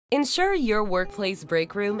Ensure your workplace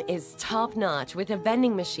break room is top-notch with a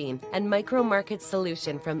vending machine and micro market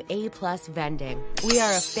solution from A-Plusvending. We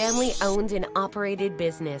are a family-owned and operated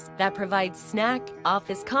business that provides snack,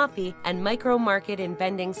 office coffee, and micro market and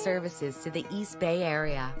vending services to the East Bay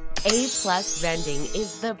area. A-Plusvending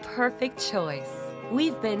is the perfect choice.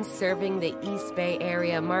 We've been serving the East Bay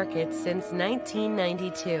area market since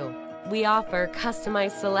 1992. We offer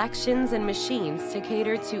customized selections and machines to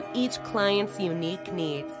cater to each client's unique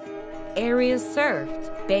needs. Areas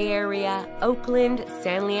served: Bay Area, Oakland,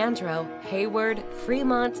 San Leandro, Hayward,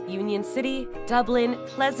 Fremont, Union City, Dublin,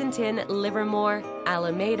 Pleasanton, Livermore,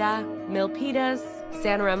 Alameda, Milpitas,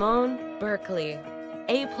 San Ramon, Berkeley.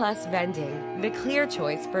 A-Plusvending, the clear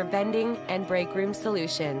choice for vending and break room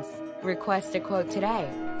solutions. Request a quote today.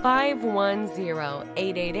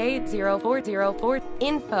 510-888-0404.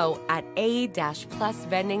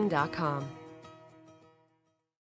 info@a-plusvending.com.